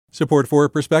Support for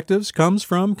Perspectives comes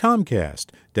from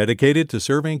Comcast, dedicated to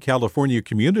serving California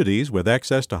communities with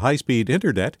access to high-speed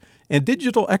internet and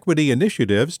digital equity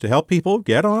initiatives to help people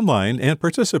get online and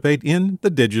participate in the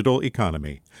digital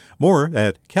economy. More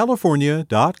at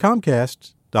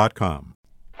california.comcast.com.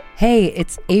 Hey,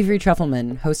 it's Avery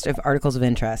Trufelman, host of Articles of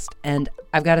Interest, and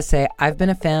I've got to say, I've been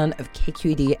a fan of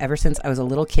KQED ever since I was a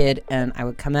little kid, and I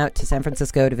would come out to San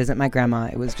Francisco to visit my grandma.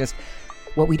 It was just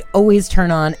what we'd always turn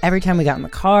on every time we got in the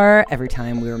car, every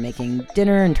time we were making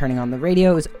dinner and turning on the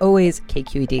radio. It was always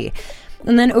KQED.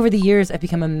 And then over the years, I've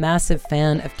become a massive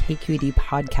fan of KQED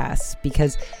podcasts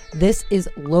because this is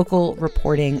local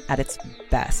reporting at its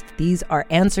best. These are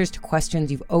answers to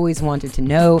questions you've always wanted to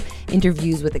know,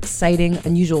 interviews with exciting,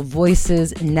 unusual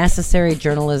voices, necessary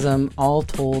journalism, all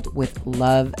told with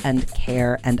love and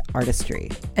care and artistry.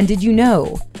 And did you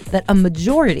know that a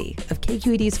majority of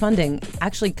KQED's funding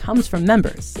actually comes from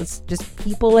members? It's just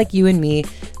people like you and me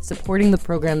supporting the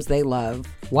programs they love,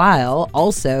 while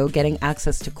also getting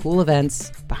access to cool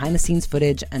events, behind-the-scenes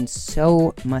footage, and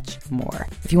so much more.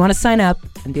 If you want to sign up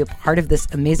and be a part of this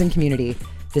amazing community,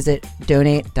 visit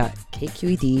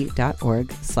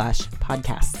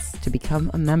donate.kqed.org/podcasts to become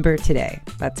a member today.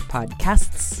 That's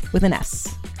podcasts with an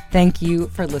S. Thank you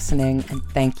for listening, and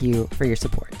thank you for your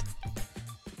support.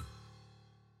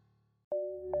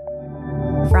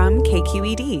 From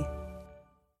KQED.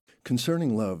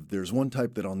 Concerning love, there's one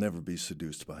type that I'll never be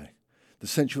seduced by. The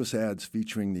sensuous ads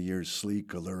featuring the year's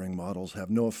sleek, alluring models have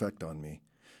no effect on me.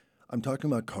 I'm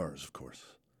talking about cars, of course.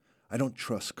 I don't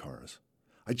trust cars.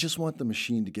 I just want the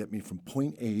machine to get me from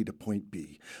point A to point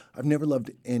B. I've never loved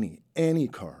any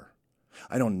car.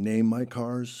 I don't name my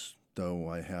cars, though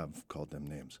I have called them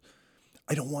names.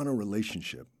 I don't want a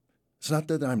relationship. It's not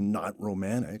that I'm not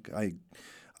romantic. I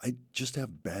just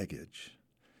have baggage.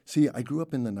 See, I grew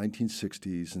up in the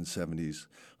 1960s and 70s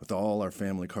with all our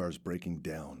family cars breaking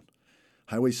down.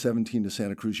 Highway 17 to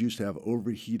Santa Cruz used to have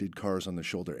overheated cars on the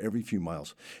shoulder every few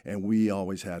miles, and we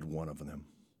always had one of them.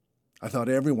 I thought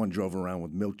everyone drove around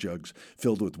with milk jugs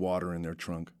filled with water in their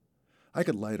trunk. I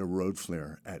could light a road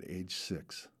flare at age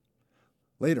 6.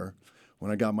 Later,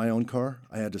 when I got my own car,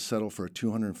 I had to settle for a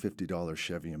 $250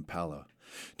 Chevy Impala.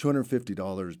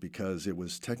 $250 because it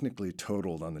was technically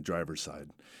totaled on the driver's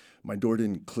side. My door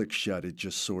didn't click shut, it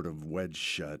just sort of wedged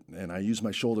shut, and I used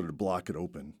my shoulder to block it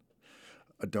open.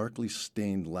 A darkly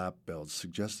stained lap belt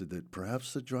suggested that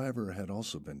perhaps the driver had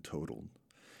also been totaled.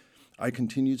 I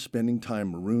continued spending time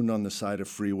marooned on the side of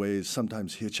freeways,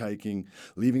 sometimes hitchhiking,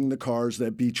 leaving the cars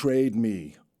that betrayed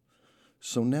me.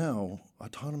 So now,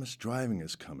 autonomous driving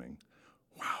is coming.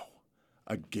 Wow,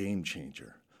 a game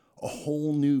changer. A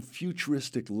whole new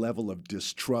futuristic level of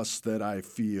distrust that I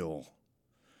feel.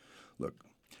 Look,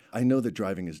 I know that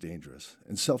driving is dangerous,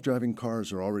 and self-driving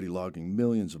cars are already logging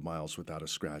millions of miles without a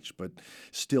scratch, but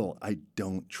still, I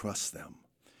don't trust them.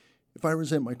 If I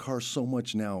resent my car so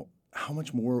much now, how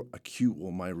much more acute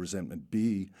will my resentment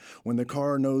be when the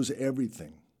car knows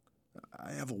everything?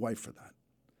 I have a wife for that.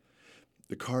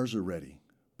 The cars are ready,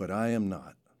 but I am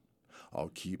not.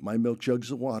 I'll keep my milk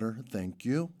jugs of water, thank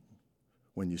you.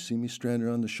 When you see me stranded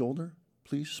on the shoulder,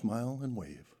 please smile and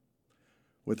wave.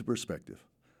 With a perspective,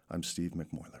 I'm Steve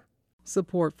McMoyler.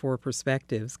 Support for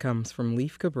Perspectives comes from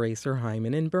Leif Cabraser,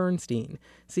 Hyman, and Bernstein,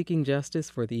 seeking justice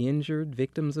for the injured,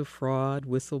 victims of fraud,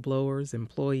 whistleblowers,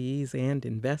 employees, and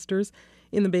investors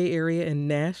in the Bay Area and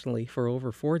nationally for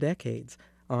over 4 decades.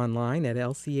 Online at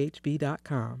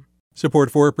lchb.com.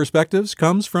 Support for Perspectives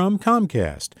comes from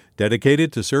Comcast,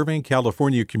 dedicated to serving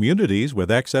California communities with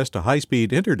access to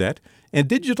high-speed internet and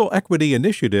digital equity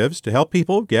initiatives to help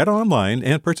people get online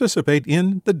and participate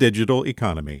in the digital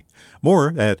economy.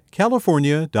 More at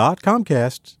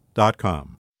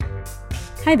california.comcast.com.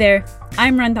 Hi there,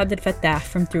 I'm Rand Abdel Fattah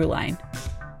from Throughline.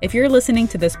 If you're listening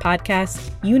to this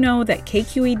podcast, you know that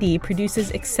KQED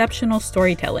produces exceptional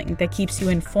storytelling that keeps you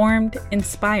informed,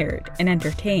 inspired, and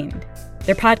entertained.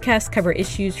 Their podcasts cover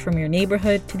issues from your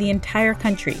neighborhood to the entire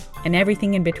country and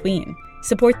everything in between.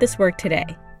 Support this work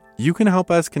today. You can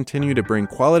help us continue to bring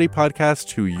quality podcasts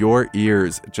to your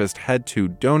ears. Just head to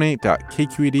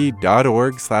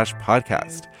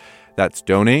donate.kqed.org/podcast. That's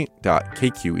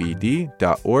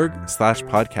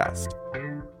donate.kqed.org/podcast.